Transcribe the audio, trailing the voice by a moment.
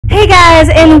Hey guys,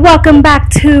 and welcome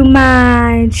back to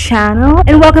my channel,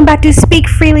 and welcome back to Speak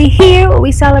Freely. Here where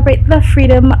we celebrate the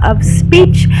freedom of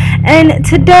speech, and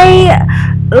today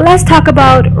let's talk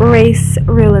about race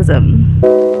realism.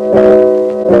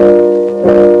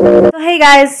 So hey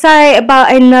guys, sorry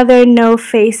about another no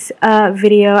face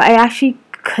video. I actually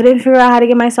couldn't figure out how to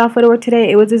get my software to work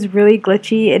today. It was just really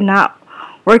glitchy and not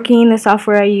working, the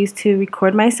software I used to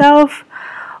record myself.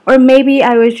 Or maybe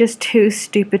I was just too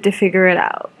stupid to figure it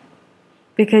out.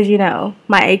 Because, you know,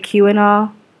 my IQ and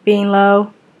all being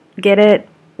low, get it?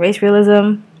 Race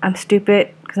realism, I'm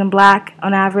stupid because I'm black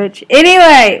on average.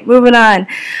 Anyway, moving on.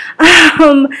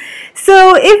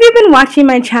 So if you've been watching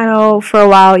my channel for a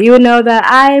while, you would know that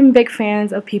I'm big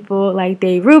fans of people like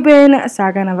Dave Rubin,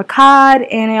 Sargon of Akkad,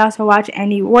 and I also watch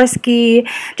AndyWarski's,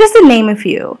 just to name a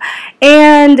few.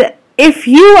 And if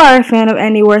you are a fan of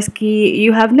AndyWarski's,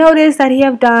 you have noticed that he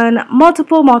have done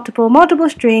multiple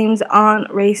streams on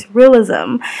race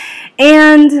realism.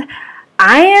 And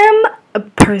I am a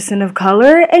person of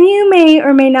color, and you may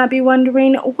or may not be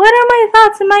wondering, what are my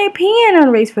thoughts and my opinion on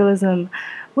race realism?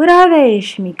 What are they,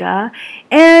 Shamika?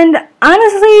 And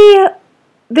honestly,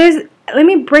 let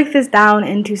me break this down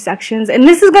into sections. And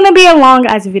this is going to be a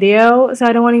long-ass video, so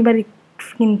I don't want anybody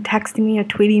freaking texting me or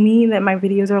tweeting me that my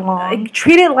videos are long.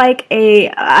 Treat it like a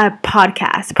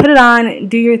podcast. Put it on,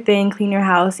 do your thing, clean your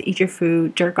house, eat your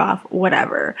food, jerk off,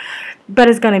 whatever. But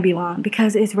it's gonna be long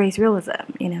because it's race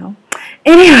realism, you know.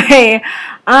 Anyway,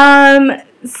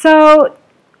 so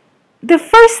the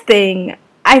first thing,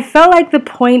 I felt like the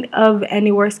point of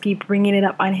AndyWarski's bringing it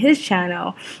up on his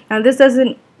channel. Now this is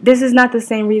not the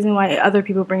same reason why other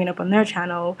people bring it up on their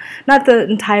channel. Not the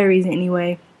entire reason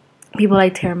anyway. People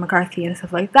like Tara McCarthy and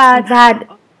stuff like that. That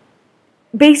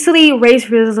basically race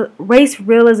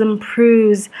realism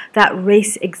proves that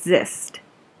race exists.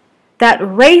 That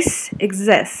race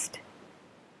exists.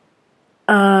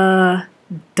 Duh.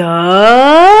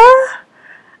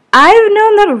 I've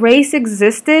known that race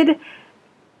existed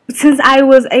since I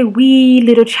was a wee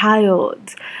little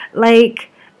child. Like,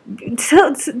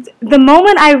 the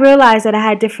moment I realized that I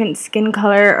had different skin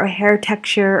color or hair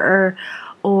texture or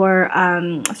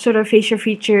sort of facial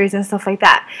features and stuff like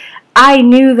that, I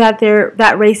knew that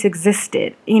that race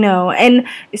existed, you know. And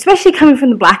especially coming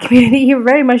from the black community, you're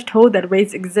very much told that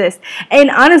race exists. And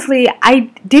honestly,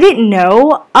 I didn't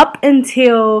know up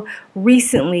until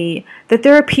recently that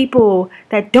there are people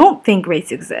that don't think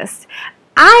race exists.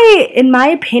 In my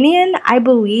opinion, I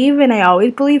believe, and I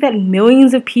always believe, that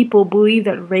millions of people believe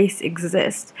that race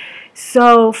exists.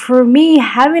 So for me,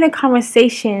 having a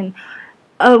conversation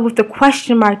with the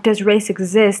question mark, does race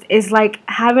exist, is like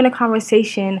having a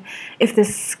conversation if the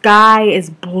sky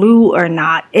is blue or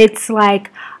not. It's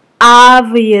like,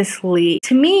 obviously.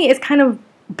 To me, it's kind of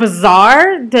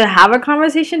bizarre to have a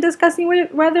conversation discussing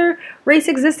whether race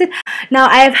existed. Now,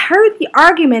 I have heard the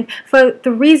argument for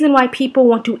the reason why people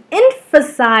want to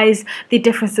emphasize the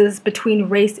differences between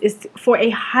race is for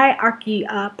a hierarchy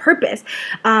purpose.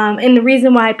 And the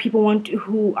reason why people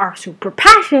who are super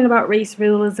passionate about race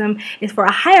realism is for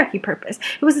a hierarchy purpose.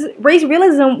 Race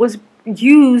realism was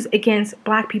used against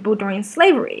black people during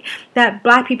slavery. That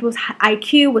black people's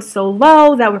IQ was so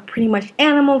low that we're pretty much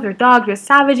animals, we're dogs, we're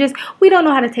savages. We don't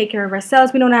know how to take care of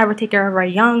ourselves. We don't know how to take care of our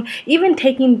young. Even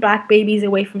taking black babies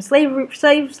away from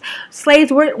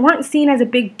slaves weren't seen as a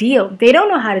big deal. They don't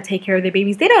know how to take care of their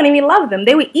babies. They don't even love them.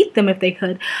 They would eat them if they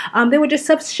could. They would just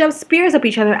shove spears up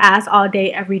each other's ass all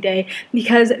day, every day,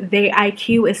 because their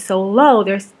IQ is so low.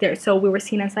 So we were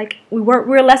seen as like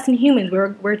we're less than humans.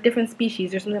 We're a different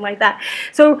species or something like that.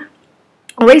 So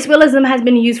race realism has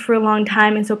been used for a long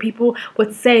time, and so people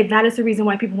would say that is the reason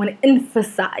why people want to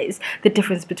emphasize the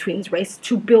difference between race,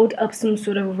 to build up some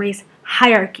sort of race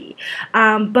hierarchy.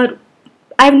 But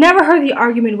I've never heard the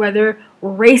argument whether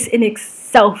race in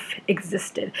itself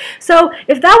existed. So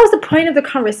if that was the point of the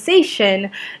conversation,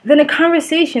 then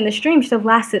the stream should have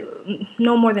lasted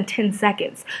no more than 10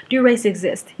 seconds. Do race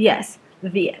exist? Yes.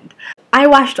 The end. I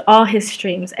watched all his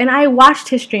streams, and I watched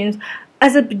his streams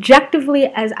as objectively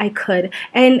as I could.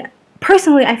 And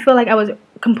personally, I feel like I was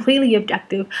completely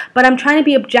objective, but I'm trying to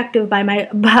be objective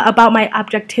about my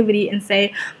objectivity and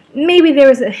say maybe there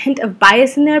was a hint of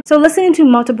bias in there. So listening to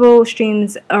multiple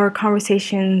streams or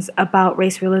conversations about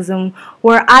race realism,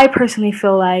 where I personally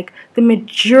feel like the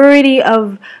majority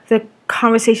of the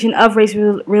conversation of race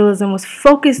realism was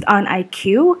focused on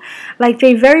IQ. Like,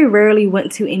 they very rarely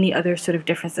went to any other sort of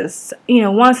differences. You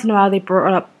know, once in a while they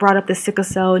brought up the sickle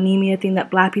cell anemia thing, that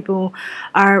black people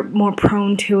are more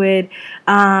prone to it.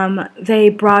 They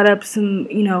brought up some,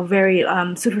 you know, very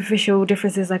superficial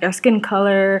differences like our skin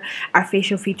color, our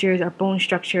facial features, our bone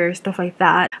structure, stuff like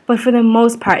that. But for the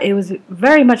most part, it was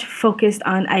very much focused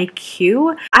on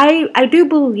IQ. I do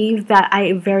believe that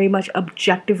I very much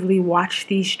objectively watch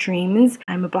these streams.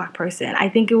 I'm a black person. I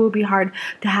think it would be hard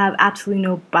to have absolutely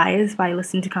no bias by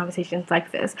listening to conversations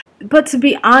like this. But to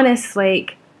be honest,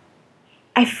 like,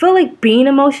 I feel like being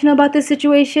emotional about this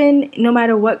situation, no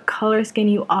matter what color skin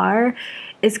you are,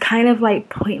 is kind of like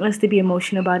pointless to be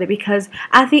emotional about it, because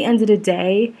at the end of the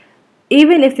day,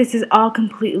 even if this is all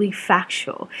completely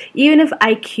factual, even if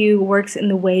IQ works in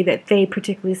the way that they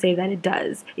particularly say that it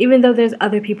does, even though there's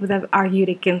other people that have argued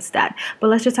against that, but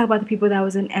let's just talk about the people that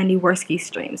was in AndyWarski's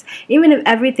streams. Even if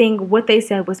everything, what they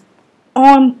said was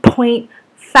on point,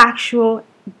 factual,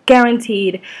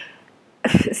 guaranteed,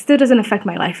 it still doesn't affect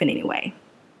my life in any way.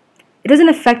 It doesn't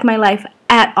affect my life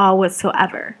at all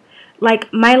whatsoever.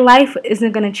 Like, my life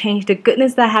isn't going to change. The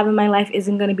goodness that I have in my life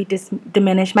isn't going to be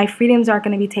diminished. My freedoms aren't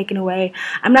going to be taken away.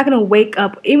 I'm not going to wake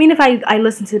up, even if I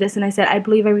listen to this and I said, I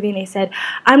believe everything they said,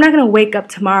 I'm not going to wake up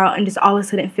tomorrow and just all of a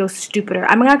sudden feel stupider.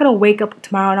 I'm not going to wake up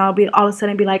tomorrow and I'll be all of a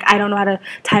sudden be like, I don't know how to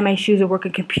tie my shoes or work a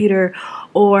computer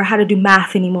or how to do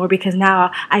math anymore because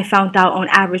now I found out on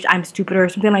average I'm stupider or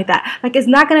something like that. Like, it's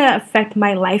not going to affect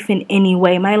my life in any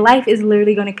way. My life is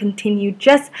literally going to continue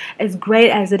just as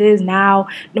great as it is now,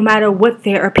 no matter what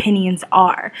their opinions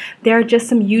are. They're just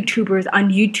some YouTubers on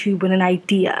YouTube with an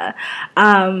idea.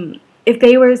 If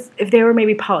they were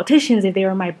maybe politicians, if they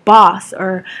were my boss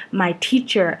or my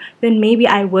teacher, then maybe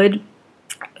I would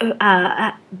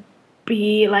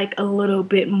be like a little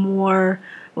bit more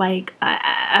like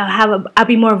I'll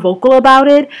be more vocal about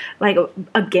it, like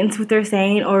against what they're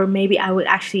saying, or maybe I would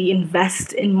actually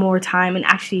invest in more time and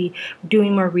actually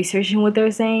doing more research in what they're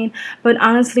saying. But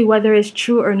honestly, whether it's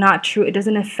true or not true, it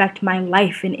doesn't affect my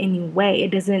life in any way.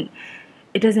 It doesn't,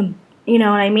 you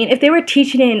know what I mean? If they were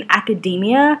teaching it in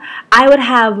academia, I would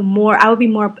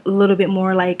be a little bit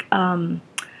more like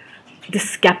the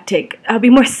skeptic. I'll be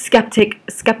more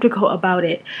skeptical about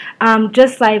it.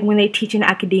 Just like when they teach in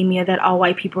academia that all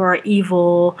white people are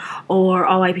evil or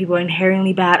all white people are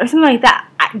inherently bad or something like that.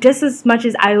 Just as much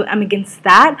as I'm against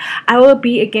that, I will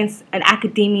be against an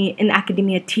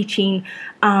academia teaching,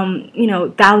 you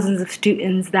know, thousands of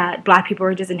students that black people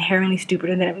are just inherently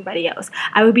stupider than everybody else.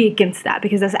 I would be against that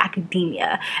because that's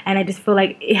academia, and I just feel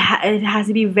like it has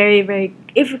to be very, very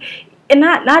and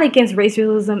not against race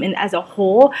realism as a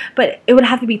whole, but it would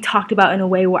have to be talked about in a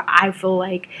way where I feel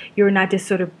like you're not just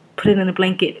sort of put it in a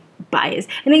blanket bias.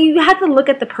 And then you have to look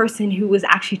at the person who was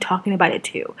actually talking about it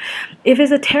too. If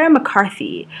it's a Tara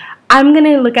McCarthy, I'm going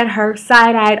to look at her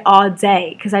side-eyed all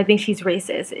day because I think she's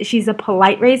racist. She's a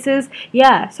polite racist.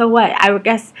 Yeah, so what? I would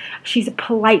guess she's a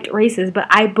polite racist, but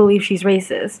I believe she's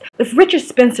racist. If Richard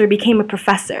Spencer became a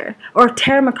professor, or if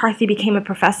Tara McCarthy became a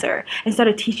professor and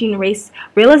started teaching race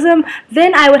realism,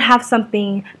 then I would have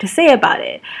something to say about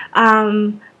it.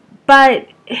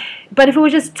 But if it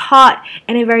was just taught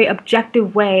in a very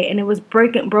objective way and it was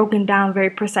broken down very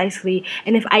precisely,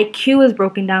 and if IQ was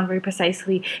broken down very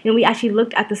precisely, and we actually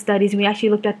looked at the studies and we actually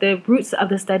looked at the roots of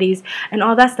the studies and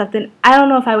all that stuff, then I don't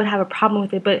know if I would have a problem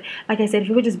with it. But like I said, if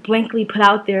it was just blankly put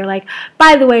out there like,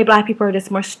 by the way, black people are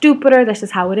just more stupider, that's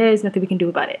just how it is, nothing we can do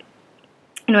about it.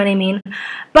 You know what I mean?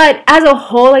 But as a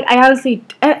whole, like, I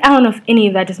don't know if any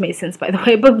of that just made sense, by the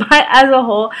way, but as a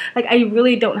whole, like, I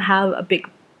really don't have a big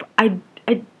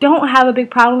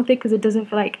problem with it because it doesn't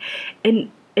feel like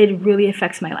it really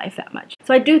affects my life that much.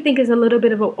 So I do think it's a little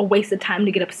bit of a waste of time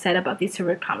to get upset about these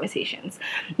sort of conversations.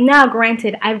 Now,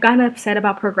 granted, I've gotten upset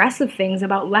about progressive things,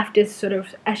 about leftist sort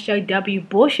of SJW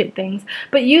bullshit things,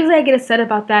 but usually I get upset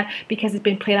about that because it's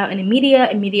been played out in the media,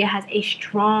 and media has a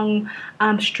strong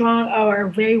or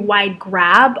very wide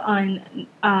grab on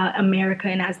America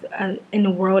and as in the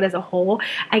world as a whole.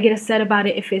 I get upset about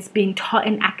it if it's being taught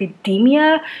in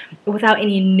academia without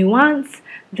any nuance.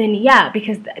 Then yeah,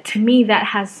 because to me that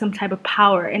has some type of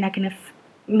power, and that can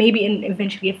maybe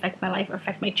eventually affect my life or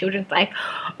affect my children's life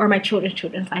or my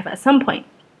children's life at some point.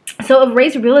 So if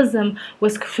race realism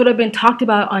was sort of been talked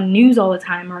about on news all the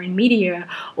time or in media,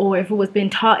 or if it was been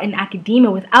taught in academia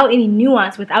without any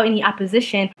nuance, without any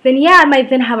opposition, then yeah, I might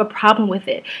then have a problem with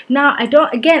it. Now, I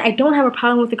don't have a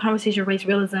problem with the conversation of race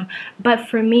realism, but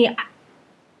for me,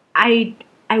 I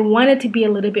want it to be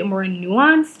a little bit more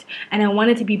nuanced, and I want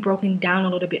it to be broken down a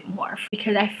little bit more,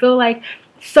 because I feel like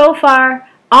so far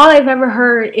all I've ever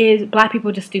heard is black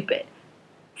people just stupid.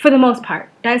 For the most part.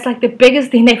 That's like the biggest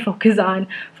thing they focus on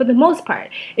for the most part.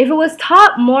 If it was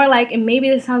taught more like, and maybe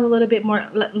this sounds a little bit more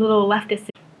little leftist,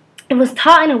 it was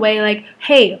taught in a way like,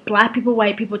 hey, black people,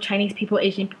 white people, Chinese people,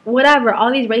 Asian people, whatever,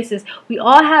 all these races, we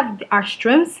all have our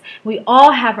strengths, we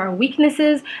all have our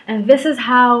weaknesses, and this is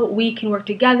how we can work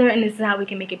together, and this is how we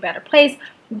can make a better place,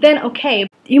 then okay.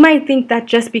 You might think that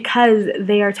just because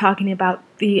they are talking about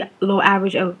the low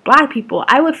average of black people,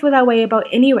 I would feel that way about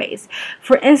any race.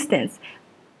 For instance,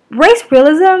 race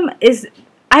realism is,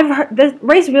 I've heard this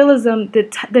race realism,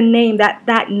 the name,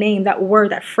 that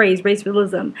word, that phrase, race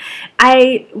realism.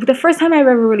 The first time I've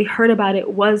ever really heard about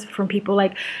it was from people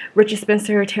like Richard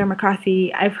Spencer, Tara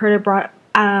McCarthy. I've heard it brought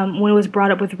when it was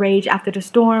brought up with Rage After the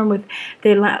Storm, with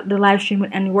the live stream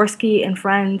with AndyWarski's and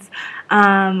friends,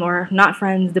 or not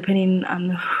friends, depending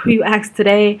on who you ask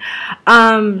today.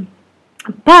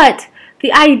 But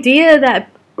the idea that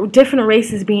different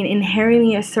races being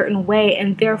inherently a certain way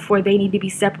and therefore they need to be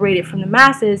separated from the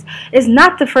masses is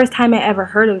not the first time I ever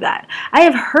heard of that. I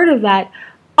have heard of that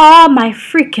all my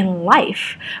freaking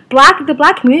life. The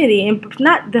black community, and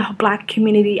not the black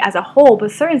community as a whole, but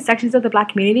certain sections of the black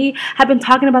community have been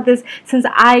talking about this since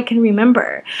I can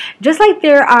remember. Just like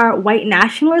there are white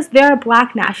nationalists, there are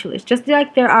black nationalists. Just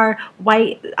like there are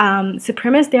white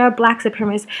supremacists, there are black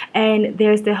supremacists, and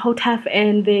there's the Hotep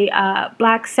and the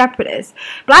black separatists.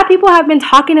 Black people have been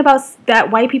talking about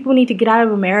that white people need to get out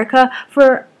of America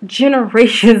for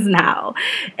generations now,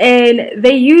 and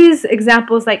they use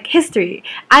examples like history.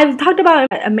 I've talked about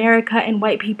America and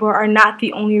white people are not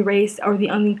the only race or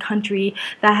the only country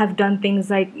that have done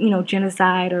things like, you know,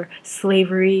 genocide or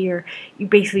slavery, or you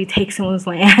basically take someone's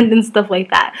land and stuff like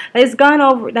that. That's gone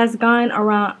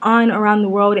around the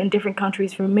world in different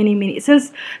countries for many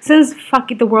since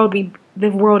the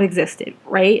world existed,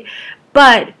 right?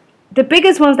 But the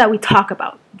biggest ones that we talk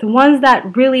about, the ones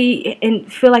that really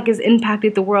feel like has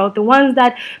impacted the world, the ones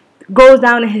that goes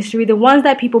down in history, the ones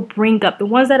that people bring up, the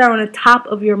ones that are on the top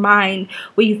of your mind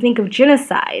when you think of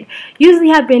genocide, usually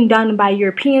have been done by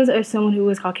Europeans or someone who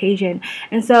is Caucasian.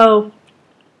 And so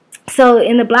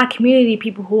in the black community,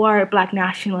 people who are black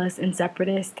nationalists and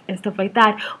separatists and stuff like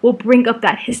that will bring up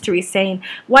that history, saying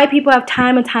white people have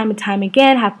time and time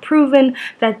again have proven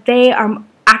that they are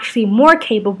actually more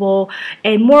capable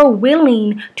and more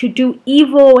willing to do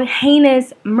evil,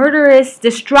 heinous, murderous,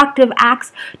 destructive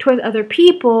acts towards other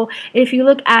people. If you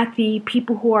look at the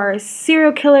people who are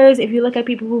serial killers, if you look at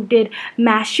people who did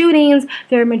mass shootings,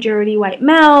 they're majority white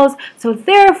males. So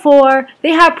therefore,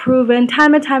 they have proven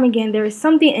time and time again there is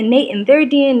something innate in their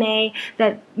DNA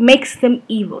that makes them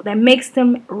evil, that makes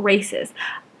them racist.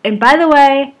 And by the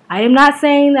way, I am not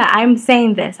saying that I'm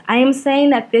saying this. I am saying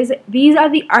that these are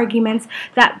the arguments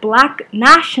that black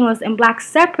nationalists and black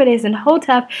separatists and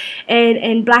Hotep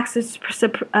and black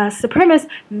supremacists,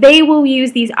 they will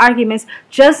use these arguments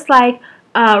just like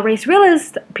race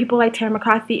realists, people like Tara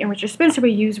McCarthy and Richard Spencer will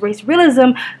use race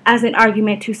realism as an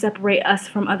argument to separate us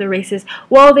from other races.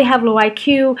 Well, they have low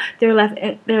IQ, they're less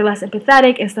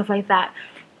empathetic and stuff like that.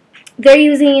 They're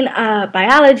using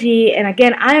biology, and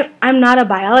again, I'm not a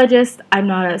biologist, I'm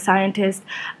not a scientist.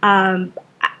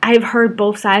 I've heard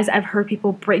both sides. I've heard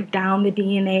people break down the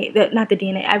DNA, not the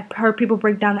DNA, I've heard people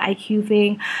break down the IQ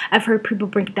thing. I've heard people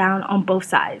break down on both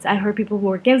sides. I've heard people who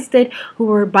are against it,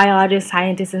 who are biologists,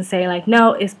 scientists, and say like,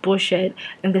 no, it's bullshit,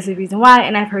 and this is the reason why.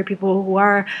 And I've heard people who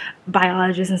are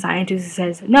biologists and scientists who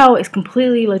says, no, it's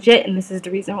completely legit, and this is the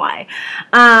reason why.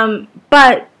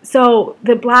 But so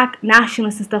the black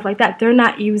nationalists and stuff like that, they're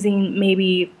not using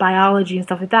maybe biology and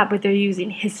stuff like that, but they're using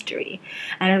history.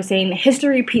 And I'm saying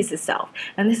history repeats itself.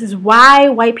 And this is why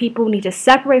white people need to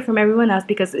separate from everyone else,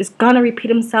 because it's going to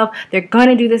repeat itself. They're going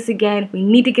to do this again. We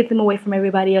need to get them away from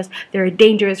everybody else. They're a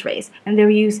dangerous race. And they'll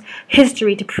use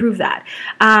history to prove that.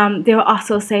 They'll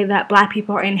also say that black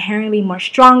people are inherently more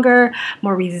stronger,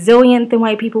 more resilient than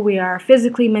white people. We are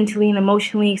physically, mentally, and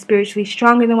emotionally, spiritually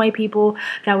stronger than white people,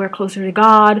 that we're closer to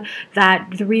God. That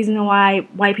the reason why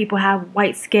white people have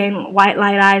white skin, white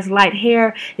light eyes, light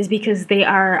hair is because they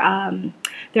are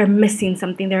they're missing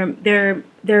something. Their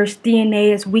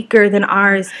DNA is weaker than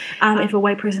ours. If a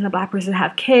white person and a black person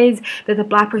have kids, that the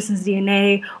black person's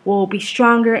DNA will be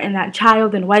stronger in that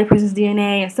child than the white person's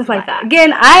DNA and stuff like that.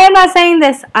 Again, I am not saying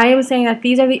this. I am saying that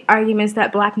these are the arguments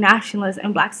that black nationalists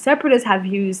and black separatists have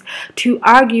used to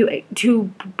argue,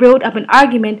 to build up an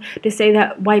argument to say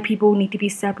that white people need to be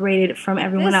separated from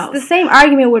everyone else. The same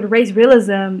argument with race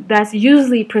realism that's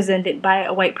usually presented by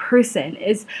a white person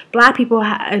is black people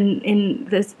in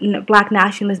black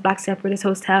nationalists, black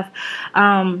separatists, have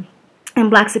and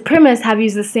black supremacists have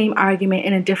used the same argument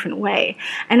in a different way.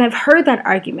 And I've heard that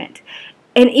argument.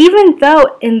 And even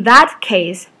though in that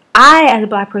case, I, as a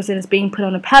black person, is being put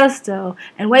on a pedestal,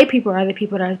 and white people are the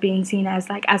people that are being seen as,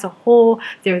 like, as a whole,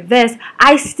 they're this,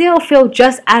 I still feel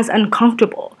just as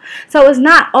uncomfortable. So it's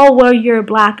not, oh, well, you're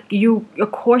black,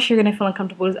 of course you're going to feel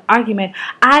uncomfortable with this argument.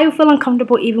 I feel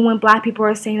uncomfortable even when black people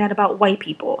are saying that about white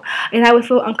people. And I would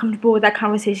feel uncomfortable with that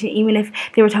conversation even if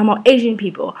they were talking about Asian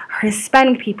people, or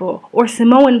Hispanic people, or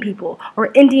Samoan people,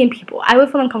 or Indian people. I would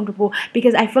feel uncomfortable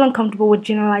because I feel uncomfortable with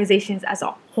generalizations as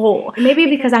a whole. Maybe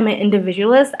because I'm an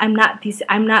individualist, I'm not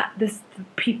this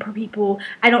people.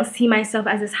 I don't see myself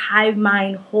as this hive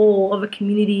mind whole of a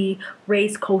community,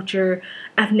 race, culture,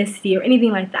 ethnicity, or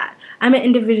anything like that. I'm an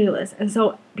individualist, and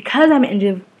so because I'm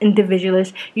an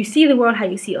individualist, you see the world how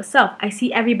you see yourself. I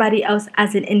see everybody else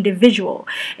as an individual,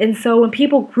 and so when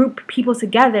people group people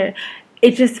together,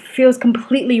 it just feels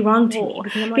completely wrong to me.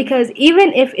 Because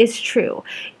even if it's true,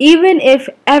 even if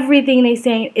everything they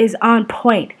say is on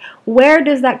point, where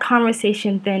does that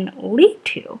conversation then lead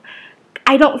to?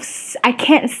 I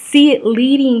can't see it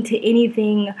leading to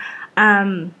anything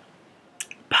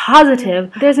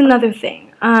positive. There's another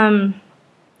thing.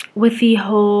 With the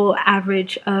whole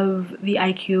average of the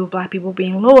IQ of black people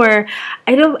being lower,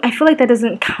 I feel like that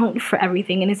doesn't count for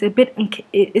everything, and it's a bit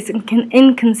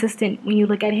inconsistent when you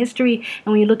look at history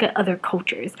and when you look at other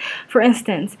cultures. For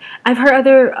instance, I've heard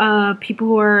other people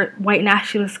who are white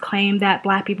nationalists claim that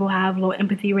black people have low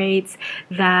empathy rates,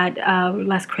 that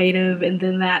less creative, and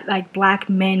then that, like, black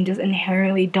men just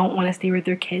inherently don't want to stay with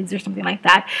their kids or something like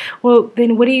that. Well,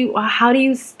 then how do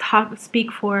you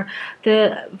speak for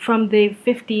from the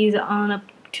 50s on up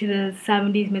to the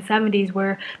 70s, mid-70s,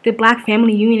 where the black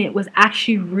family unit was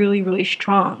actually really, really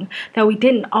strong, that we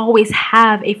didn't always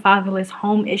have a fatherless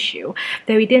home issue,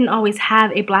 that we didn't always have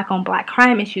a black-on-black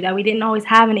crime issue, that we didn't always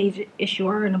have an age issue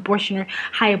or an abortion or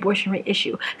high abortion rate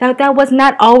issue, that was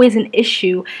not always an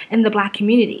issue in the black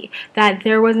community, that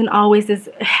there wasn't always this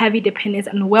heavy dependence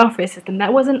on the welfare system,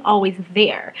 that wasn't always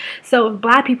there. So if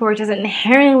black people are just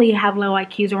inherently have low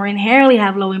IQs, or inherently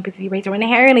have low empathy rates, or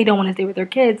inherently don't want to stay with their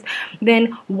kids,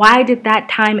 then why did that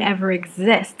time ever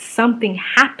exist? Something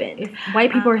happened. If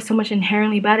white people are so much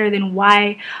inherently better, then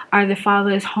why are the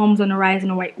fatherless homes on the rise in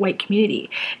the white community?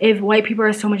 If white people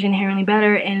are so much inherently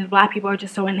better and black people are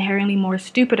just so inherently more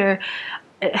stupider,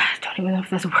 I don't even know if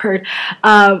that's a word,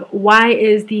 why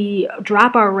is the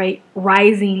dropout rate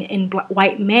rising in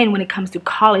white men when it comes to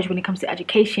college, when it comes to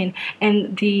education,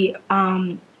 and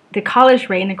the college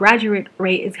rate and the graduate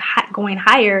rate is going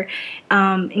higher,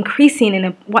 increasing in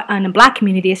the black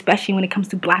community, especially when it comes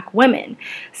to black women.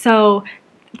 So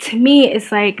to me,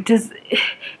 it's like,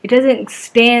 it doesn't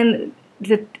stand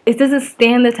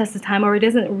the test of time, or it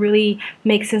doesn't really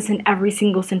make sense in every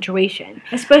single situation,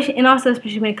 especially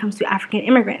when it comes to African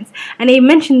immigrants. And they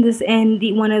mentioned this in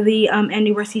one of the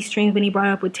AndyWarski's streams when he brought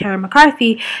up with Tara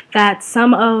McCarthy, that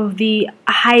some of the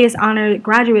highest honored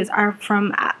graduates are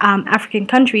from African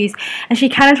countries, and she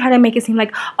kind of tried to make it seem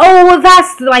like, oh, well,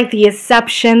 that's like the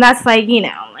exception, that's like,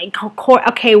 like,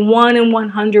 okay, 1 in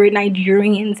 100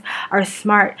 Nigerians are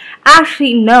smart.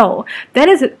 Actually, no, that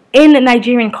is in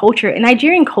Nigerian culture. In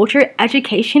Nigerian culture,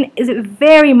 education is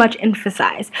very much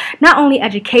emphasized. Not only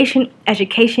education,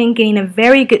 getting a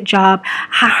very good job,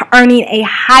 earning a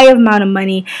high amount of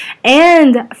money,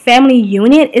 and family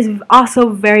unit is also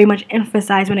very much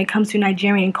emphasized when it comes to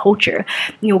Nigerian culture.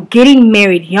 Getting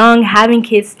married young, having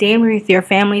kids, staying with your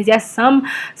families. Yes, some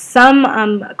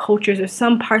cultures, or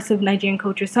some parts of Nigerian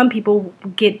culture, some people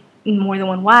get more than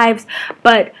one wives,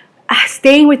 but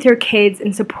staying with your kids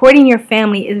and supporting your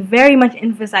family is very much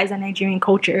emphasized in Nigerian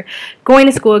culture. Going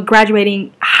to school,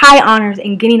 graduating, high honors,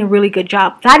 and getting a really good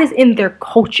job. That is in their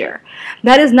culture.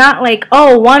 That is not like,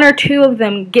 oh, 1 or 2 of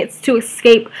them gets to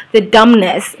escape the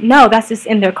dumbness. No, that's just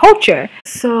in their culture.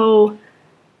 So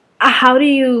how do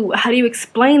you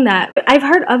explain that? I've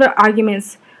heard other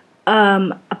arguments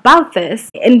about this,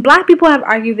 and black people have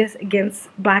argued this against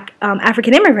black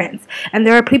African immigrants, and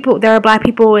there are black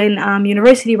people in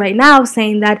university right now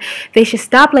saying that they should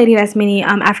stop letting as many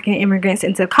African immigrants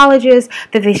into colleges,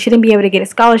 that they shouldn't be able to get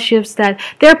scholarships, that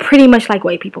they're pretty much like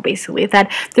white people, basically,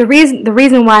 that the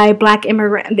reason why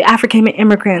the African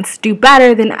immigrants do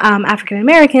better than African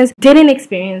Americans didn't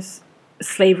experience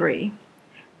slavery.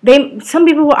 Some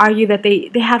people will argue that they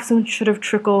have some sort of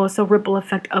ripple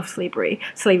effect of slavery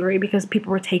because people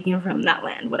were taken from that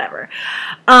land, whatever.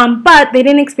 But they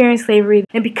didn't experience slavery,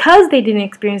 and because they didn't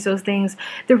experience those things,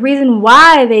 the reason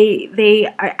why they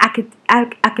are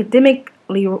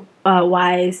academically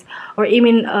wise, or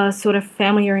even sort of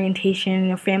family orientation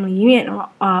or family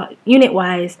unit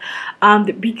wise,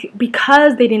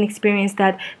 because they didn't experience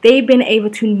that, they've been able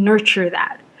to nurture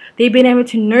that. They've been able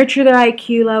to nurture their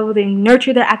IQ level, they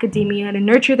nurture their academia, to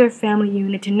nurture their family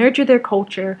unit, to nurture their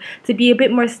culture, to be a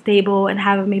bit more stable and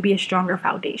have maybe a stronger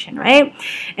foundation, right?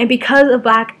 And because of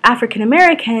Black African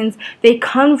Americans, they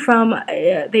come from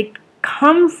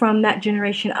that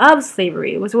generation of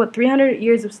slavery. It was 300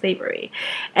 years of slavery,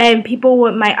 and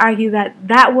people might argue that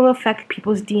that will affect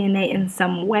people's DNA in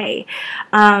some way.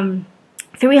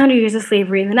 300 years of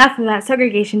slavery, and then after that,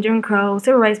 segregation, Jim Crow,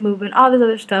 civil rights movement, all this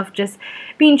other stuff, just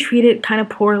being treated kind of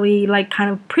poorly, like kind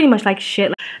of pretty much like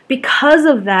shit. Because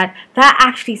of that, that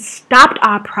actually stopped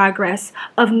our progress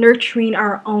of nurturing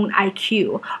our own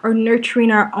IQ or nurturing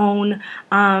our own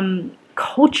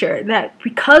culture. That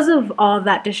because of all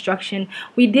that destruction,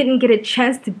 we didn't get a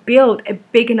chance to build a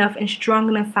big enough and strong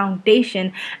enough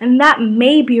foundation, and that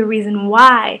may be a reason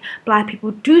why Black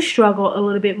people do struggle a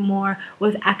little bit more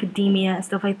with academia and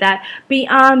stuff like that,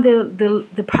 beyond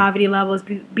the poverty levels,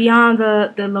 beyond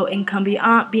the low income,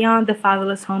 beyond the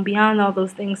fatherless home, beyond all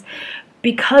those things.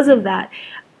 Because of that,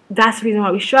 that's the reason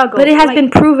why we struggle. But it has been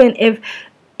proven, if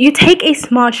you take a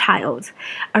small child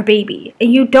or baby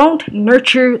and you don't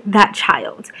nurture that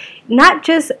child, not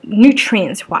just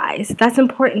nutrients wise, that's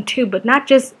important too, but not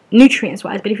just nutrients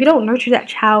wise, but if you don't nurture that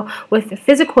child with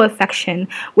physical affection,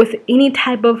 with any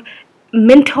type of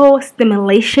mental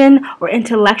stimulation or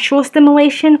intellectual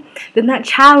stimulation, then that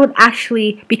child would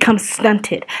actually become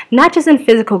stunted, not just in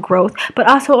physical growth, but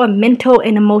also a mental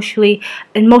and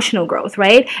emotional growth,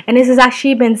 right? And this has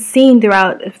actually been seen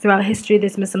throughout history.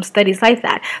 There's been some studies like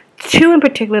that. Two in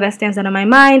particular that stands out in my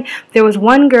mind. There was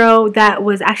one girl that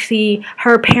was actually,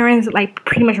 her parents like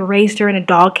pretty much raised her in a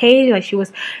dog cage. Like she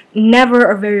was never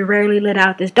or very rarely let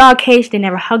out this dog cage. They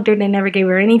never hugged her. They never gave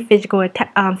her any physical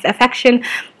affection.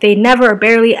 They never or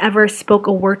barely ever spoke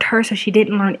a word to her, so she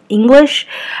didn't learn English.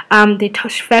 They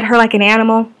fed her like an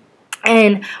animal.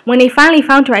 And when they finally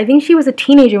found her, I think she was a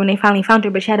teenager when they finally found her,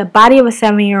 but she had a body of a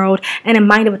 7-year-old and a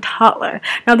mind of a toddler.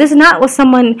 Now, this is not was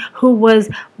someone who was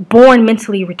born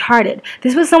mentally retarded.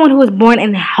 This was someone who was born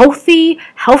in a healthy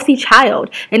child.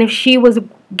 And if she was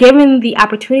given the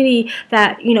opportunity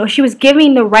that, you know, she was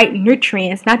giving the right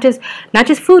nutrients, not just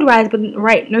food-wise, but the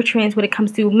right nutrients when it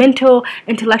comes to mental,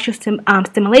 intellectual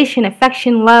stimulation,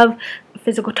 affection, love,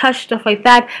 physical touch, stuff like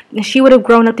that, and she would have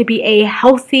grown up to be a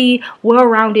healthy,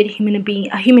 well-rounded human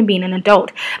being, an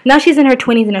adult. Now she's in her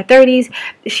 20s and her 30s.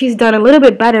 She's done a little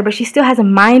bit better, but she still has a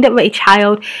mind of a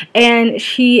child, and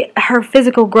her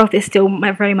physical growth is still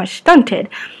very much stunted.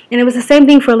 And it was the same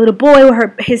thing for a little boy,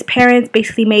 where his parents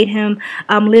basically made him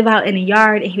live out in a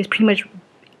yard, and he was pretty much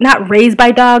not raised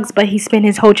by dogs, but he spent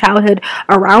his whole childhood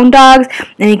around dogs.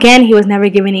 And again, he was never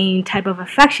given any type of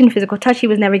affection, physical touch. He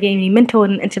was never given any mental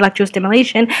and intellectual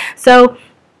stimulation. So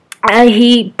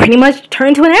he pretty much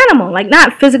turned to an animal. Like,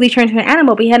 not physically turned to an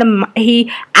animal, but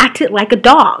he acted like a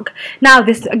dog. Now,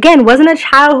 this, again, wasn't a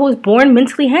child who was born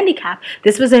mentally handicapped.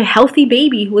 This was a healthy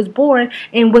baby who was born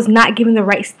and was not given the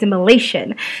right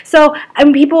stimulation. So,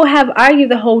 people have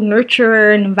argued the whole nurture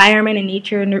and environment and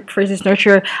nature versus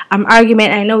nurture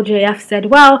argument. I know JF said,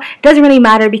 well, it doesn't really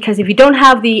matter, because if you don't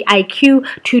have the IQ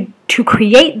to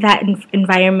create that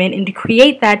environment and to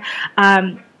create that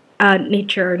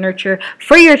nature or nurture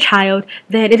for your child,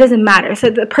 then it doesn't matter.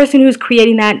 So the person who's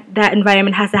creating that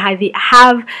environment has to have the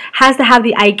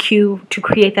IQ to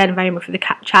create that environment for the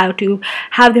child, to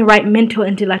have the right mental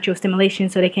intellectual stimulation,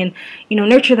 so they can, you know,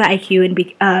 nurture the IQ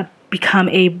and become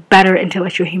a better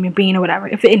intellectual human being, or whatever,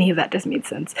 if any of that does make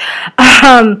sense.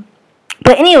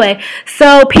 But anyway,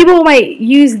 so people might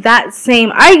use that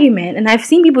same argument, and I've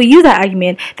seen people use that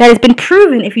argument, that has been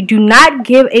proven if you do not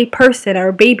give a person or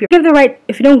a baby,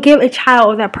 if you don't give a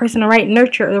child or that person the right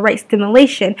nurture or the right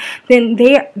stimulation, then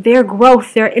their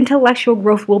growth, their intellectual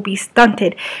growth will be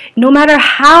stunted. No matter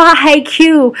how high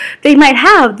IQ they might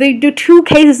have. The two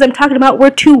cases I'm talking about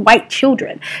were two white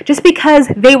children. Just because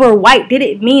they were white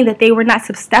didn't mean that they were not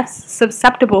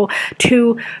susceptible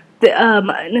to the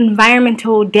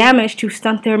environmental damage to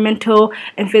stunt their mental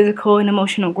and physical and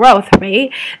emotional growth,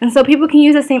 right? And so people can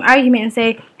use the same argument and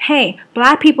say, hey,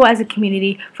 Black people as a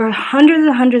community for hundreds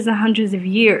and hundreds and hundreds of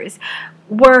years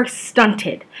were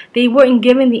stunted. They weren't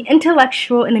given the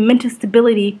intellectual and the mental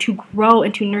stability to grow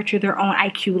and to nurture their own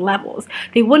IQ levels.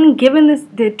 They weren't given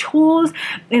the tools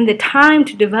and the time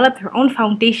to develop their own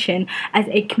foundation as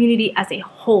a community as a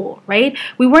whole, right?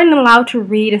 We weren't allowed to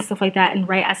read and stuff like that and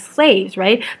write as slaves,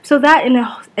 right? So that in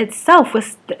itself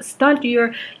was stunt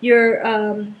your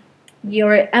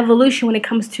your evolution when it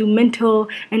comes to mental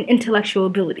and intellectual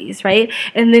abilities, right?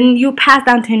 And then you pass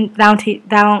down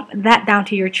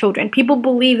to your children. People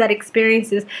believe that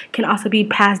experiences can also be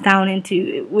passed down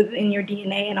into within your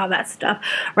DNA and all that stuff,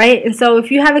 right? And so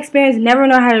if you have experience, never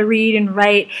know how to read and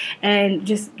write, and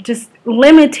just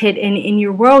limited in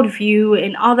your worldview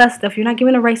and all that stuff, you're not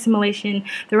given the right simulation,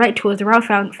 the right tools, the right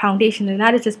foundation, and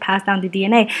that is just passed down to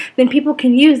DNA, then people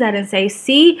can use that and say,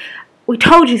 see, we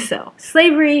told you so.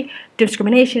 Slavery,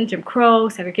 discrimination, Jim Crow,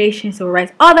 segregation, civil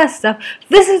rights, all that stuff.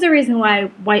 This is the reason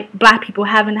why black people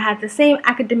haven't had the same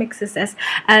academic success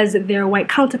as their white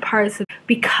counterparts,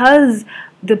 because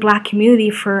the black community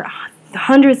for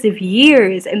hundreds of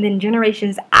years and then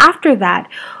generations after that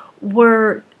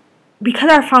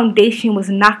because our foundation was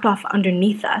knocked off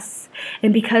underneath us,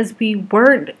 and because we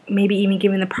weren't maybe even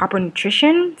given the proper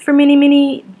nutrition for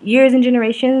many years and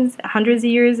generations, hundreds of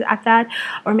years at that,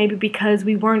 or maybe because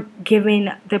we weren't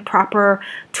given the proper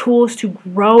tools to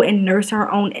grow and nurse our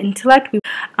own intellect,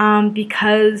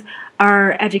 because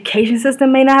our education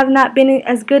system may not have been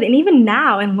as good, and even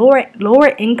now in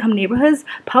lower income neighborhoods,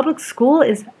 public school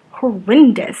is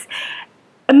horrendous.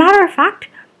 A matter of fact,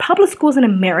 public schools in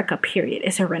America, period,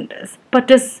 is horrendous, but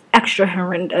just extra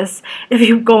horrendous if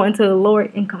you go into the lower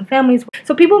income families.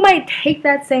 So people might take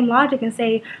that same logic and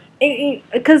say,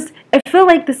 because I feel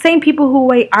like the same people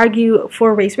who argue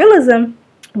for race realism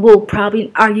will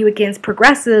probably argue against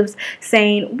progressives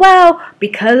saying, well,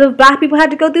 because of black people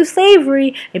had to go through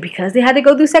slavery, and because they had to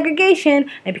go through segregation,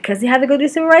 and because they had to go through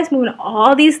civil rights movement,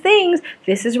 all these things,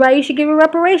 this is why you should give them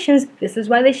reparations, this is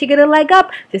why they should get a leg up,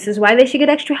 this is why they should get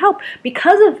extra help.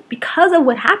 Because of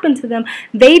what happened to them,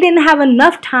 they didn't have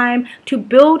enough time to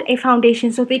build a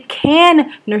foundation so they can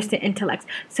nurse their intellects,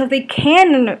 so they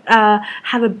can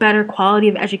have a better quality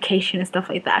of education and stuff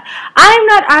like that. I'm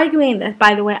not arguing this,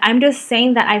 by the way. I'm just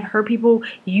saying that I've heard people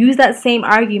use that same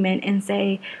argument and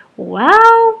say,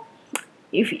 well,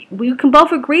 if we can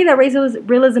both agree that race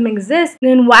realism exists,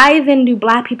 then why then do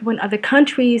black people in other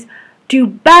countries do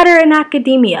better in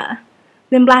academia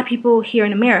than black people here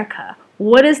in America?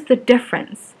 What is the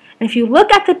difference? And if you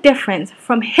look at the difference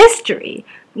from history,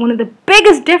 one of the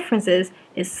biggest differences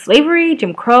is slavery,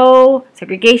 Jim Crow,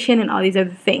 segregation, and all these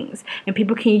other things. And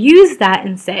people can use that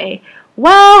and say,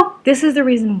 well, this is the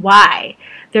reason why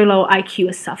their low IQ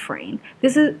is suffering.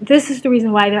 This is the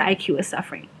reason why their IQ is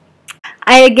suffering.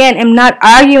 I, again, am not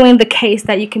arguing the case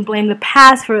that you can blame the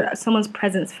past for someone's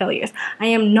present failures. I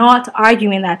am not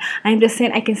arguing that. I am just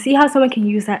saying I can see how someone can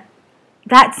use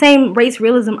that same race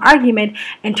realism argument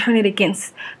and turn it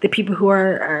against the people who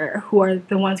are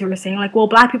the ones who are saying, like, well,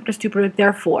 black people are stupid,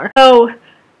 therefore. So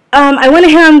I want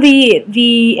to hit on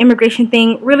the immigration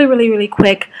thing really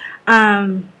quick.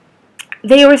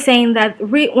 They were saying that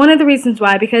one of the reasons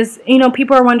why, because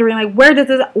people are wondering, like, where does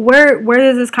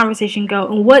this conversation go,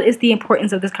 and what is the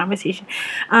importance of this conversation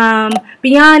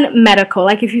beyond medical?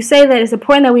 Like, if you say that it's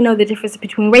important that we know the difference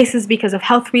between races because of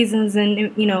health reasons,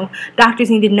 and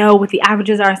doctors need to know what the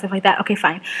averages are and stuff like that. Okay,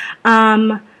 fine.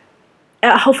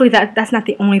 Hopefully that's not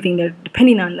the only thing they're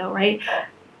depending on, though, right?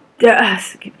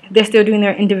 They're still doing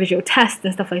their individual tests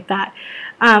and stuff like that.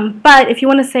 But if you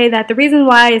want to say that the reason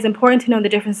why it's important to know the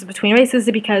differences between races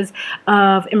is because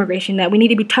of immigration, that we need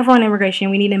to be tougher on immigration,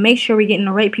 we need to make sure we're getting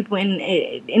the right people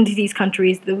into these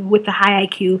countries with the high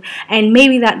IQ, and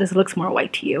maybe that just looks more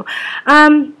white to you.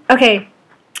 Okay,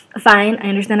 fine, I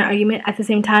understand the argument. At the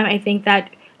same time, I think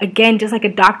that, again, just like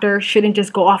a doctor shouldn't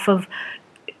just go off of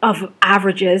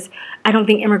averages, I don't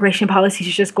think immigration policies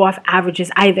should just go off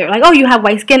averages either. Like, oh, you have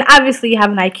white skin, obviously you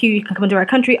have an IQ, you can come into our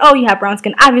country. Oh, you have brown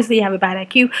skin, obviously you have a bad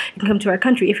IQ, you can come to our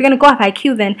country. If you're going to go off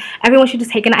IQ, then everyone should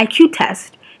just take an IQ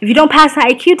test. If you don't pass the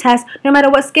IQ test, no matter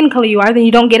what skin color you are, then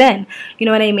you don't get in. You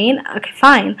know what I mean? Okay,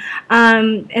 fine.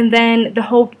 And then the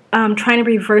whole trying to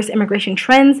reverse immigration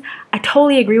trends, I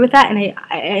totally agree with that, and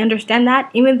I understand that,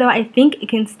 even though I think it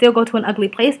can still go to an ugly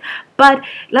place. But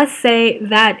let's say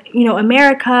that,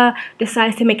 America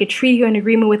decides to make a treaty or an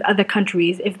agreement with other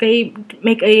countries. If they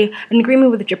make an agreement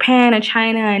with Japan and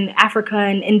China and Africa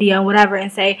and India and whatever,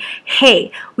 and say,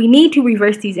 hey, we need to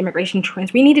reverse these immigration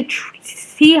trends. We need to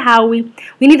see how we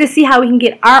can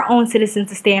get our own citizens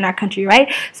to stay in our country,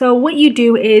 right? So what you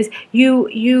do is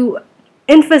you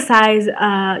emphasize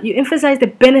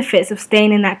the benefits of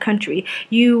staying in that country.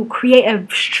 You create a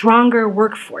stronger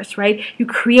workforce, right? You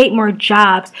create more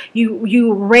jobs.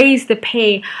 You raise the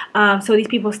pay so these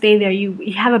people stay there.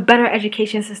 You have a better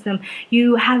education system.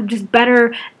 You have just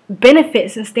better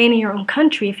benefits in staying in your own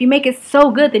country. If you make it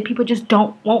so good that people just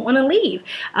won't want to leave.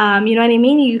 You know what I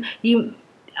mean?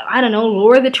 I don't know,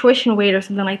 lower the tuition rate or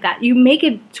something like that. You make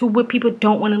it to where people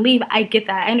don't want to leave. I get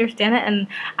that. I understand it, and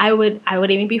I would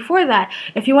even be for that.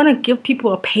 If you want to give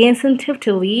people a pay incentive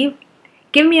to leave,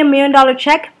 give me $1 million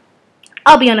check.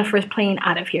 I'll be on the first plane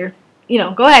out of here. You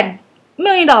know, go ahead. $1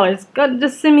 million. Go,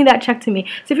 just send me that check to me.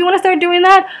 So if you want to start doing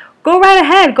that, go right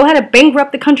ahead. Go ahead and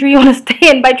bankrupt the country you want to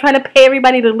stay in by trying to pay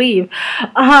everybody to leave.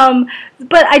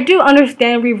 But I do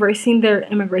understand reversing their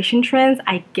immigration trends.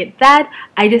 I get that.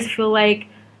 I just feel like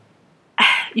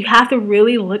you have to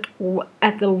really look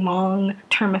at the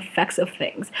long-term effects of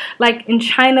things. Like in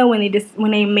China, when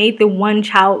they made the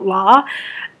one-child law,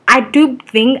 I do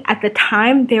think at the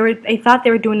time they thought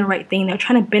they were doing the right thing. They were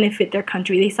trying to benefit their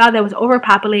country. They saw that it was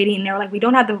overpopulating, and they were like, we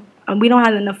don't have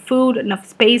enough food, enough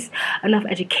space, enough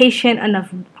education,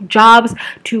 enough jobs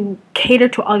to cater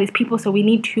to all these people. So we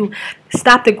need to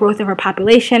stop the growth of our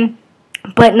population.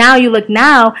 But now you look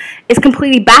now, it's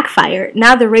completely backfired.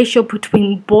 Now the ratio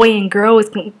between boy and girl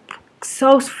is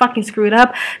so fucking screwed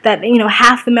up that, you know,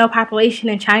 half the male population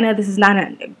in China, this is not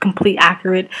a complete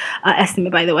accurate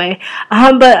estimate, by the way,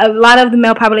 but a lot of the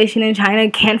male population in China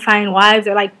can't find wives.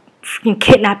 They're like freaking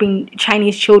kidnapping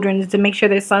Chinese children to make sure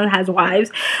their son has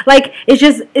wives. Like, it's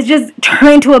just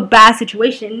turned to a bad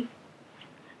situation,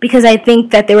 because I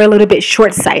think that they were a little bit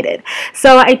short-sighted.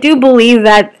 So I do believe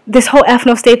that this whole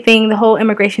ethno-state thing, the whole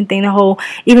immigration thing, the whole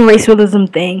even racialism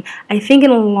thing, I think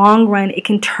in the long run it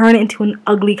can turn into an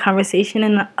ugly conversation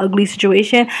and an ugly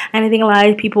situation. And I think a lot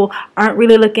of people aren't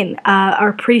really looking,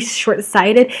 are pretty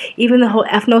short-sighted. Even the whole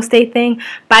ethno-state thing.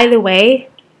 By the way,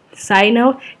 side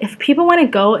note, if people want to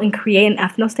go and create an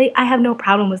ethno-state, I have no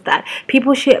problem with that.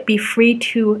 People should be free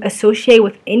to associate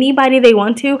with anybody they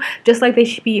want to, just like they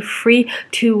should be free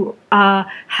to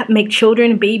make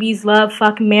children, babies, love,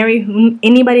 fuck, marry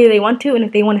anybody they want to, and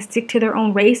if they want to stick to their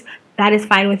own race, that is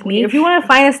fine with me. If you want to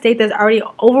find a state that's already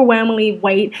overwhelmingly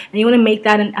white and you want to make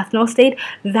that an ethno-state,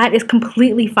 that is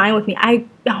completely fine with me. I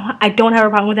don't have a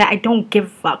problem with that. I don't give a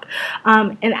fuck.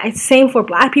 And same for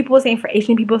black people, same for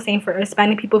Asian people, same for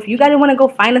Hispanic people. If you guys want to go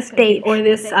find a state or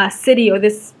this city or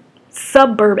this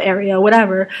suburb area,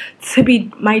 whatever, to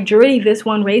be majority this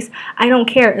one race, I don't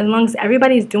care, as long as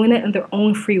everybody's doing it in their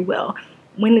own free will.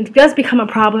 When it does become a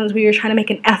problem is where you're trying to make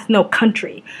an ethno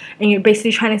country and you're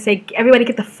basically trying to say, everybody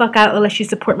get the fuck out unless you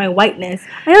support my whiteness.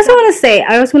 I also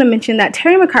want to mention that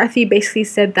Terry McCarthy basically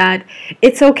said that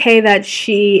it's okay that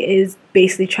she is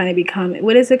basically trying to become,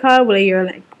 what is it called? Where you're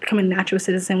like become a natural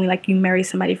citizen, like you marry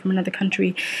somebody from another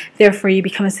country, therefore you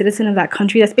become a citizen of that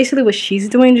country. That's basically what she's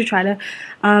doing to try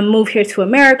to move here to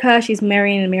America. She's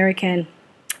marrying an American.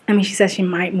 I mean, she says she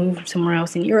might move somewhere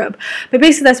else in Europe, but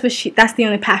basically that's the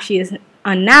only path she is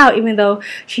on now, even though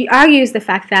she argues the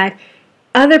fact that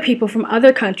other people from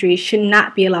other countries should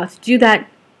not be allowed to do that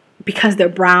because they're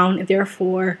brown, and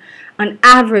therefore on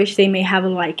average they may have a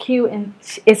low IQ, and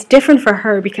it's different for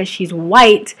her because she's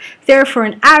white, therefore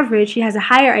on average she has a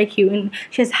higher IQ and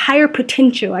she has higher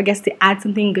potential, I guess, to add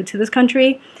something good to this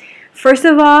country. First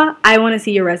of all, I want to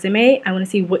see your resume. I want to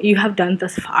see what you have done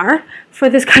thus far for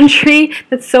this country.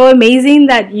 That's so amazing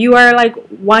that you are like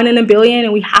 1 in a billion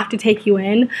and we have to take you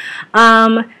in.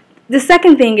 The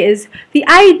second thing is the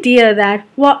idea that,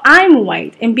 well, I'm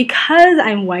white, and because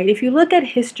I'm white, if you look at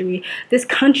history, this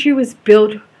country was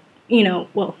built, you know,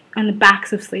 well, on the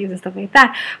backs of slaves and stuff like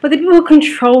that. But the people who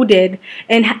controlled it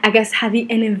and I guess had the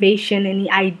innovation and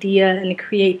the idea and the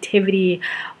creativity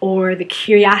or the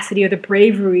curiosity or the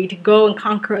bravery to go and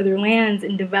conquer other lands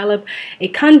and develop a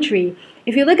country.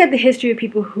 If you look at the history of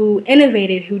people who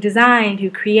innovated, who designed,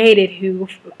 who created, who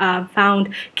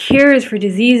found cures for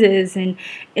diseases and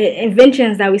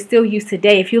inventions that we still use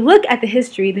today, if you look at the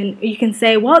history, then you can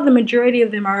say, well, the majority of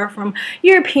them are from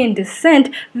European descent.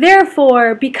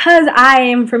 Therefore, because I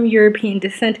am from European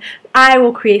descent, I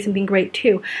will create something great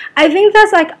too. I think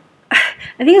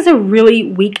it's a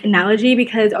really weak analogy,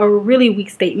 because, or a really weak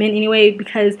statement anyway,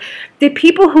 because the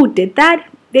people who did that,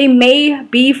 they may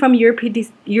be from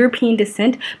European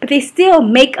descent, but they still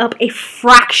make up a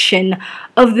fraction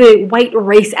of the white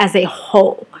race as a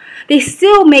whole. They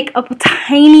still make up a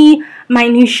tiny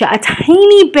minutia, a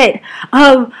tiny bit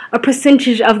of a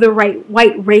percentage of the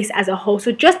white race as a whole.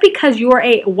 So just because you're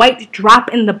a white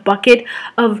drop in the bucket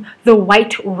of the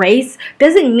white race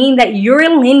doesn't mean that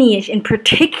your lineage in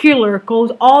particular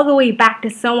goes all the way back to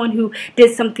someone who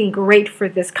did something great for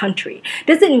this country.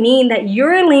 Doesn't mean that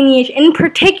your lineage in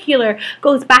particular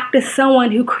goes back to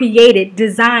someone who created,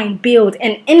 designed, built,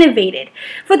 and innovated.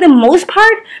 For the most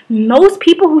part, most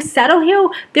people who settle here,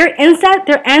 their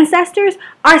ancestors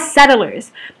are settlers.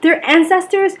 sailors. Their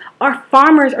ancestors are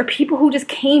farmers or people who just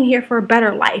came here for a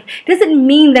better life. Doesn't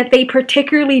mean that they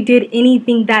particularly did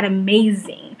anything that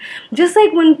amazing. Just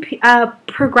like when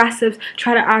progressives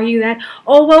try to argue that,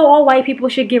 oh, well, all white people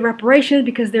should get reparations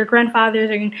because their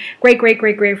grandfathers and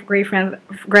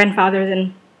great-great-great-great-grandfathers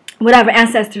and whatever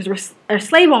ancestors are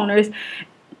slave owners.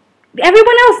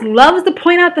 Everyone else loves to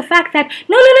point out the fact that,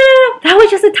 no, that was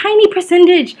just a tiny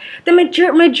percentage. The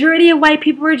majority of white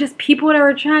people were just people that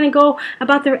were trying to go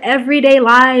about their everyday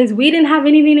lives. We didn't have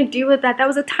anything to do with that. That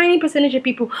was a tiny percentage of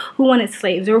people who wanted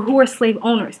slaves or who were slave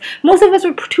owners. Most of us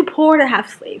were too poor to have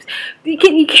slaves.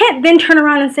 You can't then turn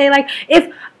around and say, like, if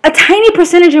a tiny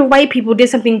percentage of white people did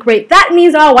something great, that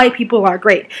means all white people are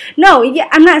great. No, yeah,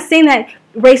 I'm not saying that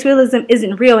race realism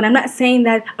isn't real, and I'm not saying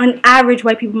that on average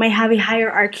white people might have a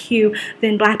higher IQ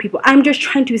than black people. I'm just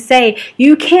trying to say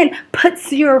you can't put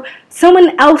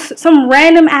someone else, some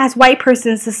random ass white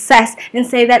person's success and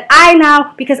say that I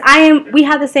now, because we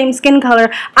have the same skin color,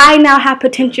 I now have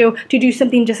potential to do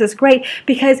something just as great.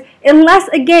 Because unless,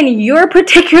 again, your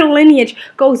particular lineage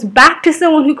goes back to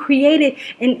someone who created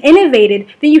and innovated,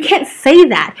 then you can't say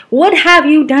that. What have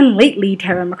you done lately,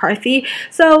 Tara McCarthy?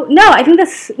 So no, I think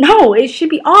it should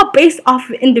be all based off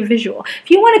of individual. If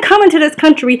you want to come into this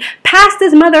country, pass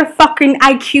this motherfucking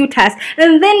IQ test,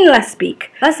 and then let's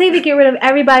speak. Let's say we get rid of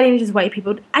everybody and just white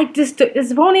people.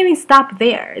 This won't even stop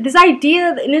there. This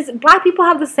idea, black people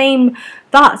have the same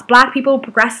thoughts. Black people,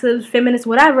 progressives, feminists,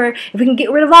 whatever. If we can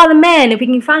get rid of all the men, if we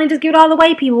can finally just get rid of all the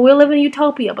white people, we'll live in a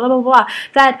utopia, blah, blah, blah.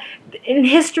 That in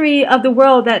history of the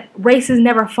world, that races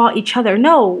never fought each other.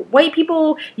 No, white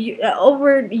people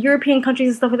over European countries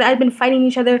and stuff like that have been fighting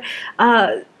each other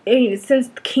since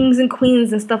kings and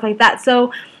queens and stuff like that.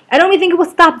 So I don't even think it will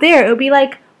stop there. It would be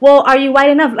like, well, are you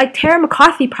white enough? Like, Tara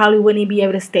McCarthy probably wouldn't be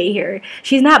able to stay here.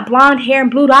 She's not blonde hair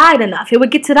and blue-eyed enough. It would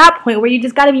get to that point where you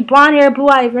just got to be blonde hair,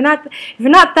 blue-eyed. If you're not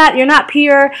that, you're not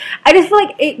pure. I just feel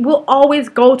like it will always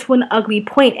go to an ugly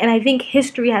point, and I think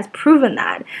history has proven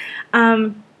that.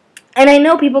 And I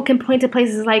know people can point to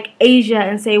places like Asia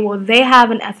and say, well, they have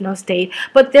an ethno-state,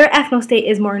 but their ethno-state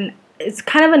is it's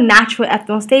kind of a natural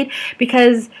ethno-state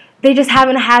because they just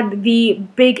haven't had the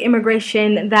big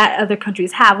immigration that other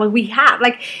countries have. Like we have.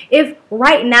 Like if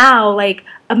right now, like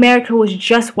America was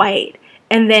just white,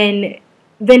 and then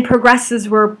progressives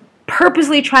were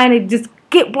purposely trying to just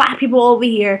get black people over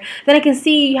here, then I can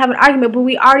see you have an argument. But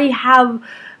we already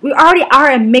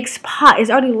are a mixed pot. It's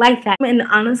already like that. And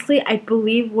honestly, I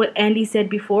believe what Andy said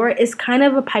before is kind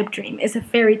of a pipe dream. It's a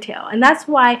fairy tale, and that's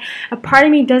why a part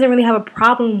of me doesn't really have a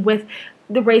problem with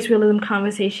the race realism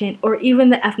conversation, or even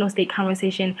the ethno-state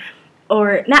conversation,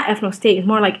 or not ethno-state, it's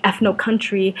more like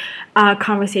ethno-country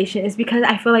conversation, is because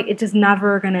I feel like it's just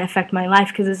never going to affect my life,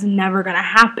 because it's never going to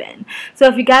happen. So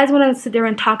if you guys want to sit there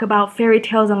and talk about fairy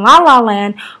tales and La La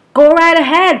Land, go right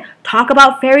ahead. Talk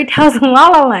about fairy tales and La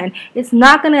La Land. It's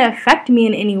not going to affect me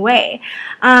in any way.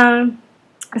 So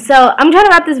I'm trying to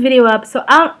wrap this video up. So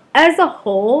as a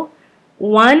whole,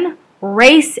 one,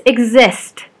 race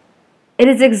exists. It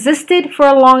has existed for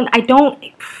a long. I don't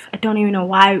even know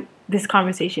why this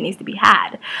conversation needs to be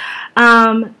had.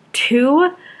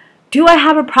 Two, do I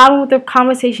have a problem with the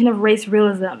conversation of race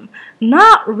realism?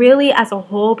 Not really as a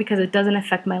whole, because it doesn't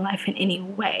affect my life in any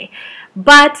way.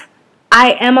 But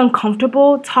I am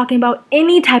uncomfortable talking about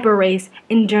any type of race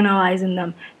and generalizing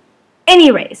them.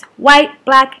 Any race, white,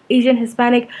 black, Asian,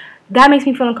 Hispanic. That makes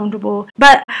me feel uncomfortable.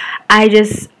 But I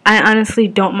honestly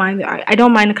don't mind I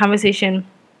don't mind the conversation.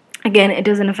 Again, it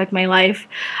doesn't affect my life.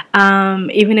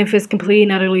 Even if it's completely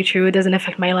and utterly true, it doesn't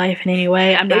affect my life in any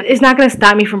way. It's not going to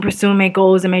stop me from pursuing my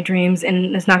goals and my dreams,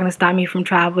 and it's not going to stop me from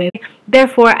traveling.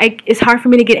 Therefore, it's hard for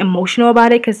me to get emotional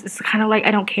about it, because it's kind of like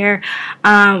I don't care.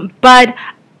 But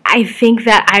I think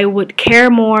that I would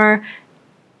care more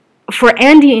for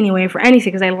Andy anyway, for Andy's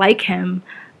sake, because I like him,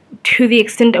 to the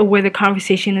extent of where the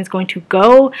conversation is going to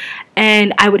go.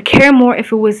 And I would care more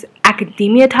if it was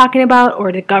academia talking about,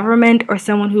 or the government, or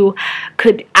someone who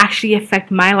could actually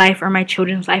affect my life or my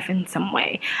children's life in some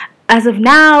way. As of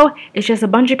now, it's just a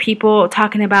bunch of people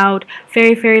talking about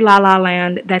fairy fairy la la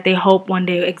land that they hope one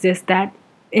day exists, that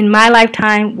in my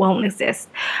lifetime won't exist.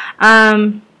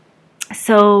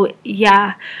 So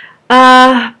yeah.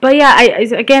 But yeah,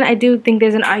 I do think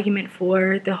there's an argument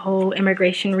for the whole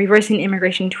reversing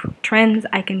immigration trends.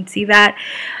 I can see that.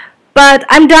 But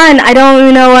I'm done. I don't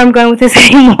even know where I'm going with this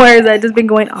anymore. It's just been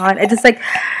going on.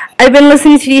 I've been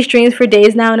listening to these streams for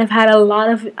days now, and I've had a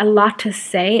lot to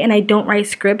say, and I don't write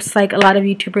scripts like a lot of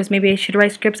YouTubers. Maybe I should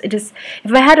write scripts. If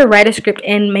I had to write a script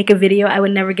and make a video, I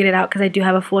would never get it out, because I do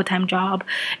have a full-time job,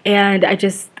 and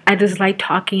I just like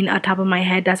talking on top of my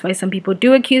head. That's why some people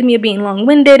do accuse me of being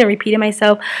long-winded and repeating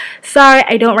myself. Sorry,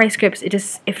 I don't write scripts.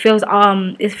 It feels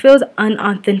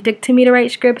unauthentic to me to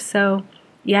write scripts. So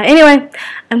yeah, anyway,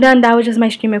 I'm done. That was just my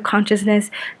stream of consciousness.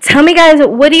 Tell me, guys,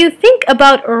 what do you think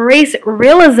about race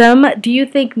realism? Do you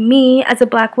think me, as a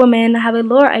black woman, have a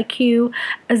lower IQ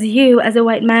as you, as a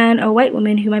white man or white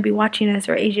woman who might be watching this,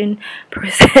 or Asian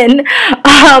person?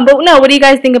 But no, what do you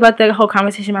guys think about the whole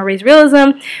conversation about race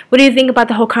realism? What do you think about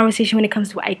the whole conversation when it comes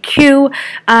to IQ?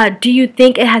 Do you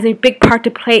think it has a big part to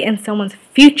play in someone's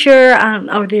future,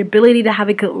 or the ability to have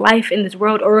a good life in this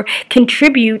world, or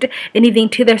contribute anything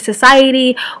to their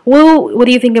society? What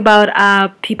do you think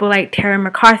about people like Tara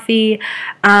McCarthy,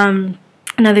 and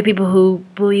other people who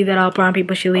believe that all brown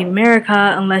people should leave America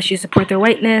unless you support their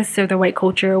whiteness or their white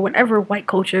culture, or whatever white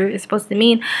culture is supposed to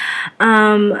mean?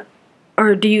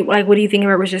 Or do you what do you think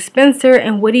about Richard Spencer?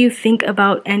 And what do you think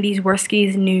about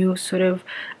AndyWarski's new sort of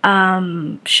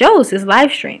shows, his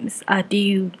live streams? Do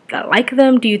you like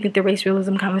them? Do you think the race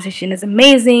realism conversation is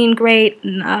amazing, great,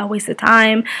 waste of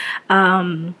time?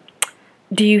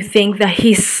 Do you think that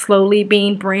he's slowly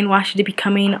being brainwashed into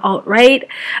becoming alt-right?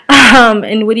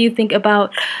 And what do you think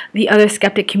about the other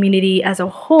skeptic community as a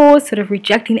whole, sort of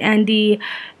rejecting Andy?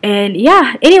 And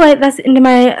yeah, anyway, that's the end of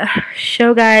my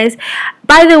show, guys.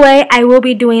 By the way, I will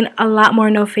be doing a lot more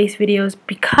no-face videos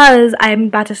because I'm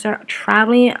about to start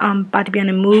traveling. I'm about to be on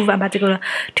a move. I'm about to go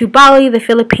to Bali, the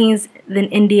Philippines, then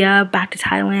India, back to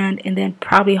Thailand, and then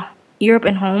probably Europe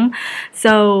and home.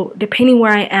 So depending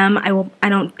where I am, I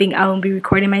don't think I will be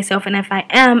recording myself, and if I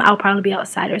am, I'll probably be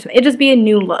outside or something. It'll just be a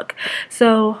new look.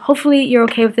 So hopefully you're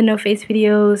okay with the no face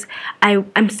videos.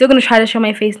 I'm still gonna try to show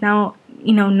my face now,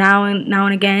 now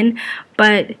and again,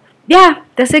 but yeah,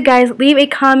 that's it, guys. Leave a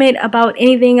comment about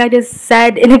anything I just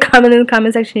said in the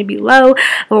comment section below.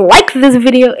 Like this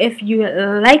video if you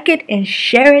like it, and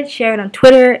share it on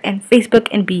Twitter and Facebook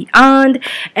and beyond.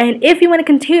 And if you want to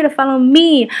continue to follow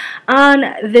me on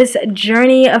this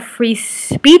journey of free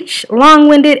speech,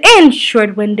 long-winded and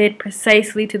short-winded,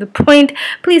 precisely to the point,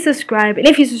 please subscribe. And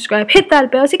if you subscribe, hit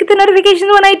that bell so you get the notifications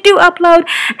when I do upload.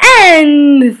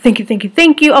 And thank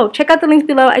you. Oh, check out the links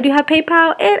below. I do have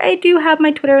PayPal, and I do have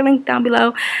my Twitter link down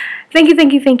below. Thank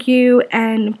you,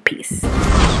 and peace.